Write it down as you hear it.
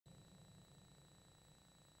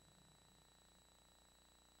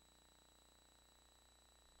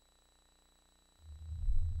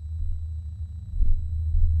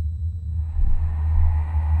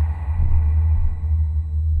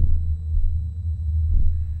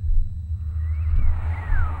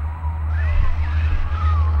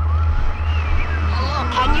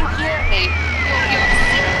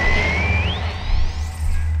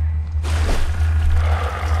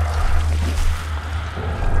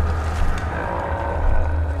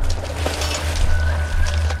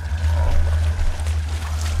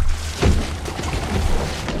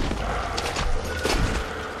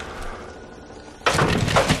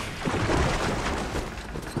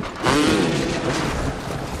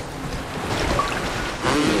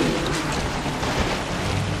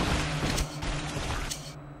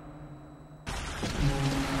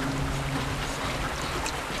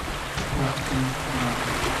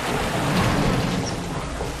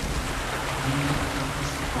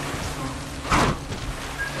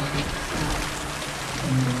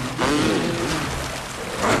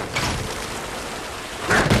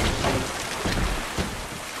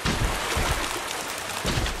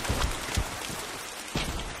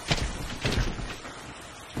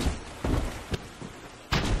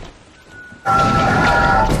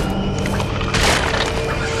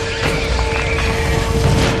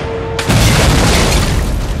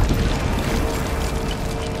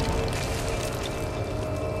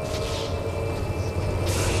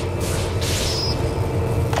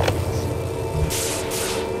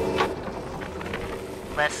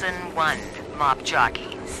1, mob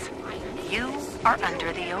jockeys. You are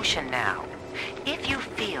under the ocean now. If you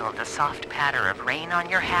feel the soft patter of rain on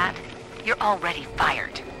your hat, you're already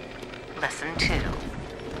fired. Lesson 2.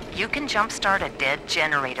 You can jumpstart a dead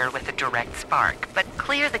generator with a direct spark, but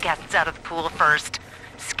clear the guests out of the pool first.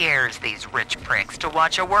 Scares these rich pricks to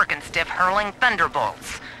watch a working stiff hurling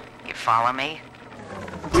thunderbolts. You follow me?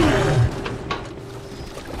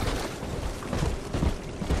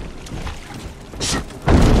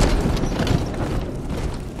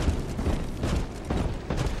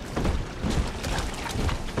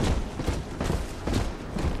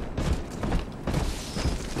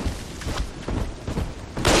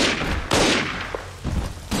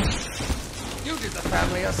 You did the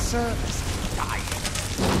family a service.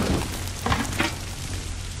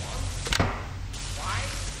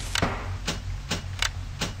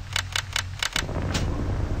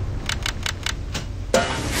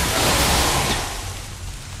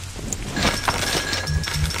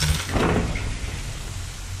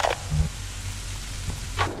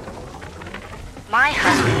 My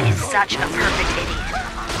husband is such a perfect idiot.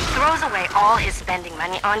 Throws away all his spending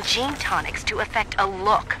money on gene tonics to affect a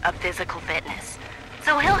look of physical fitness.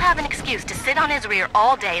 So he'll have an excuse to sit on his rear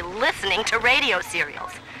all day listening to radio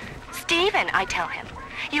serials. Steven, I tell him,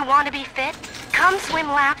 you want to be fit? Come swim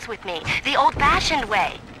laps with me, the old-fashioned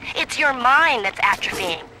way. It's your mind that's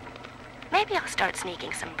atrophying. Maybe I'll start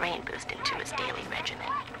sneaking some brain boost into his daily regimen.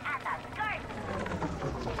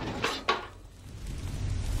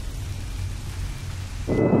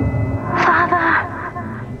 Father!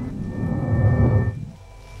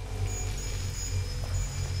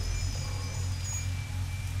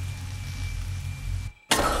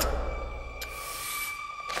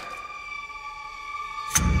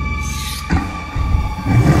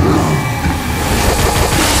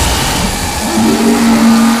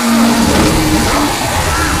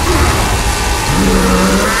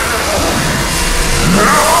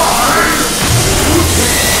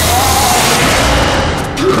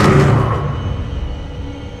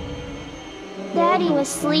 Daddy was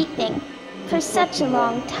sleeping for such a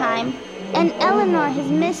long time, and Eleanor has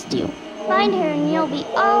missed you. Find her and you'll be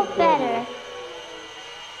all better.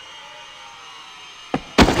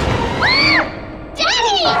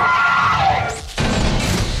 Daddy!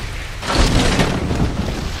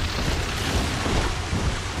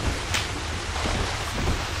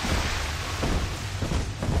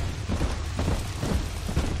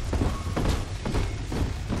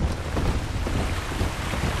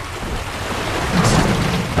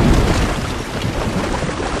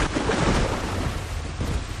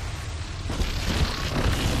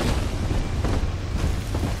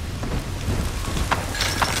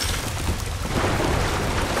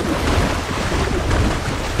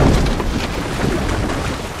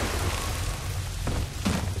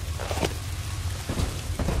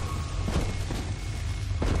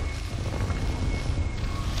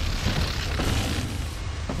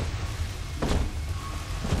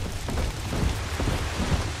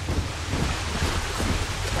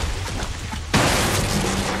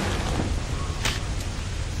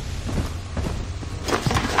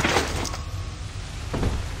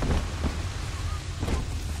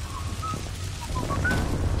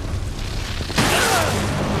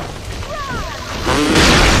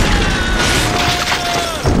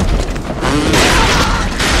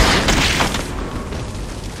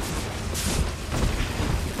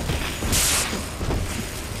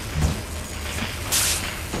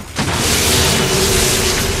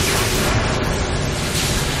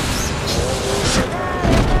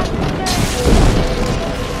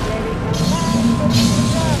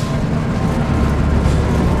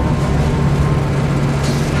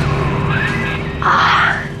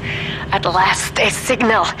 At last, a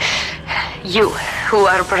signal. You, who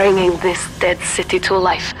are bringing this dead city to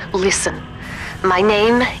life, listen. My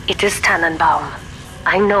name, it is Tannenbaum.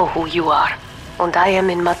 I know who you are, and I am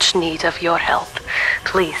in much need of your help.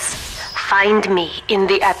 Please, find me in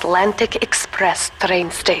the Atlantic Express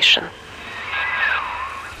train station.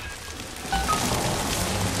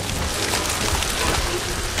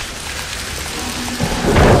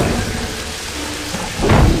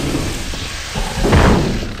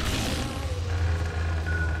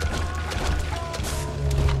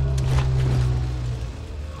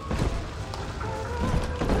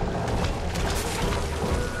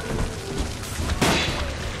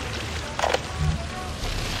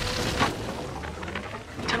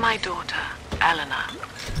 My daughter, Eleanor,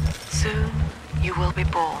 soon you will be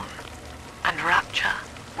born, and Rapture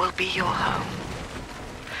will be your home.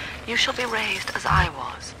 You shall be raised as I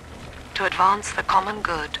was, to advance the common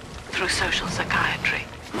good through social psychiatry.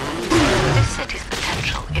 This city's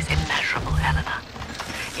potential is immeasurable, Helena.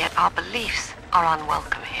 Yet our beliefs are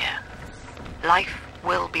unwelcome here. Life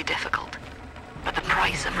will be difficult, but the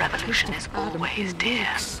price of revolution is always dear.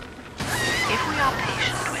 If we are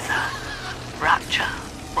patient with her, rapture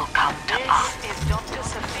will come to us. This is Dr.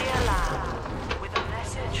 Sophia Lamb with a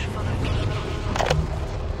message for the people.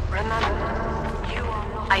 Remember, you are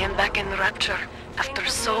not... I am back in rapture after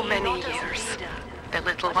so many years. The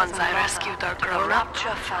little ones I rescued are grown up,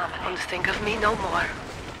 and think of me no more.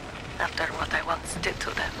 After what I once did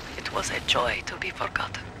to them, it was a joy to be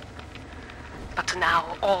forgotten. But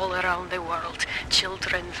now, all around the world,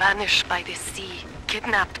 children vanish by the sea,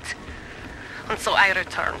 kidnapped. And so I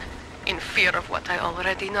return, in fear of what I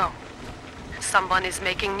already know. Someone is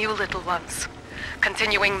making new little ones,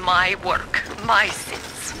 continuing my work, my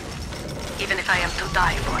sins. Even if I am to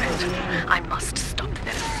die for it, I must stop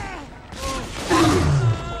them.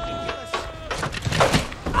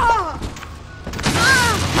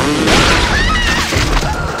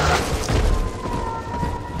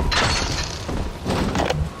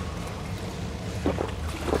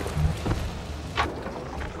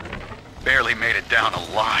 Barely made it down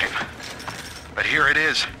alive. But here it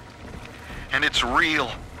is. And it's real.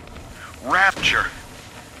 Rapture.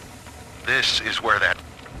 This is where that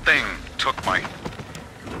thing took my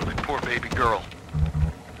poor baby girl.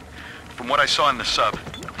 From what I saw in the sub,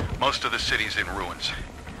 most of the city's in ruins.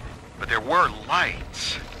 But there were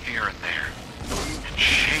lights here and there. And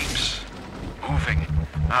shapes moving.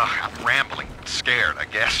 I'm rambling, scared, I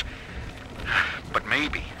guess. But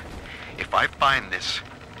maybe, if I find this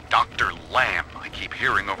Dr. Lamb I keep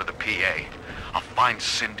hearing over the PA, I'll find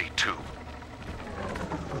Cindy too.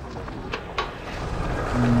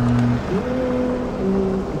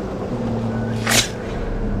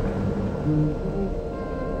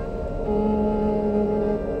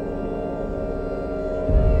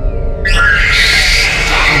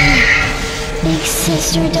 Big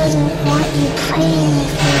sister doesn't want you playing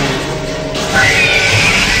with her.